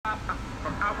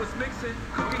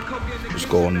What's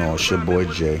going on? It's your boy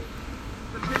Jay.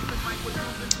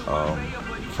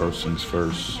 First things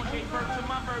first,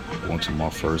 going to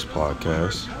my first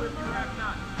podcast.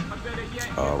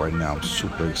 Right now I'm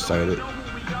super excited,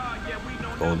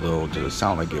 although it doesn't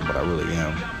sound like it, but I really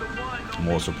am. I'm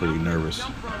also pretty nervous.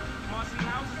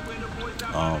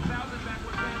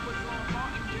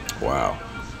 Wow.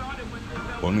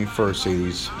 Let me first say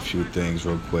these few things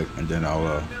real quick, and then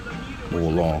I'll move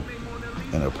along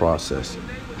in the process.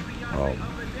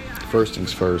 First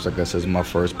things first, like I said, it's my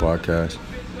first podcast,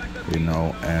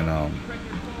 and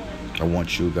I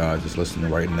want you guys that's listening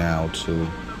right now to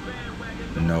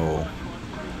know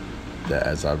that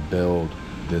as I build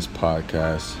this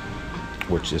podcast,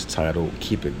 which is titled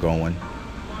Keep It Going,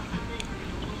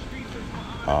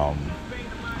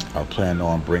 I plan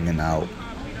on bringing out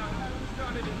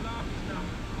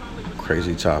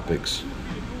crazy topics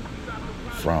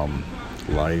from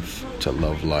life to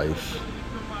love life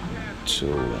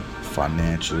to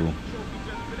financial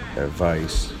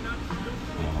advice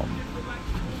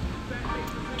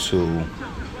to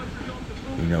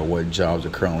what jobs are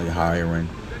currently hiring,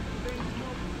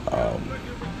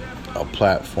 a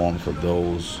platform for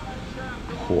those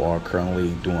who are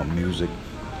currently doing music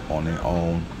on their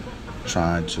own,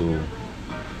 trying to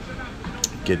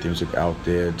get the music out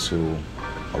there to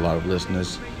a lot of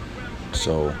listeners.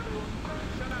 So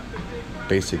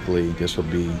basically this will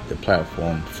be the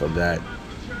platform for that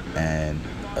and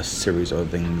a series of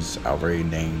things I've already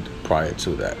named prior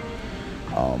to that.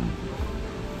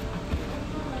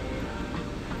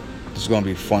 This is going to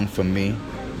be fun for me,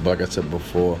 but like I said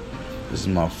before, this is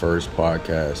my first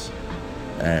podcast,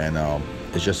 and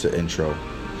it's just an intro.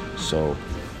 So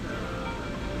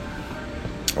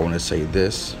I want to say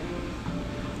this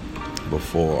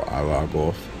before I log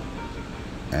off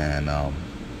and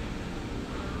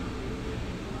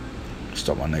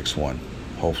start my next one,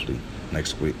 hopefully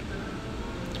next week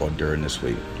or during this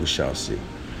week. We shall see.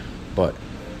 But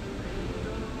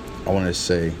I want to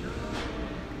say,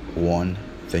 1,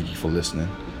 thank you for listening.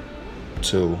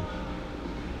 2,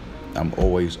 I'm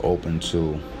always open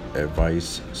to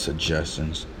advice,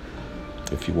 suggestions.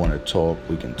 If you want to talk,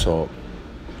 we can talk.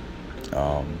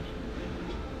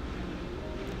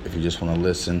 If you just want to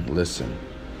listen.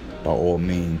 By all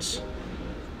means,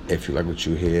 if you like what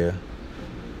you hear,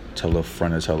 tell a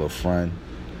friend or tell a friend.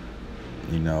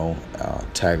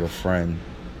 Tag a friend.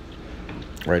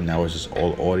 Right now it's just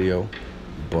all audio,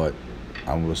 but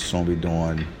I will soon be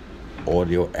doing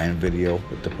audio and video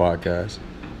with the podcast.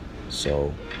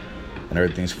 So, and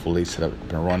everything's fully set up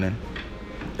and running.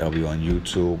 It'll be on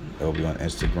YouTube. It'll be on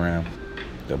Instagram.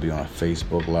 It'll be on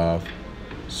Facebook Live.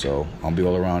 So I'll be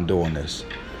all around doing this.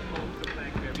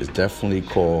 It's definitely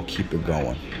called Keep It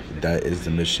Going. That is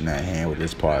the mission at hand with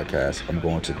this podcast. I'm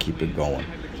going to keep it going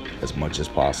as much as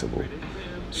possible.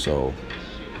 So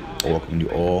I welcome you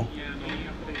all,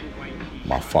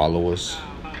 my followers,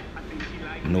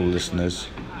 new listeners,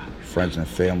 friends and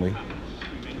family.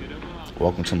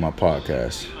 Welcome to my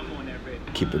podcast.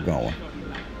 Keep it going.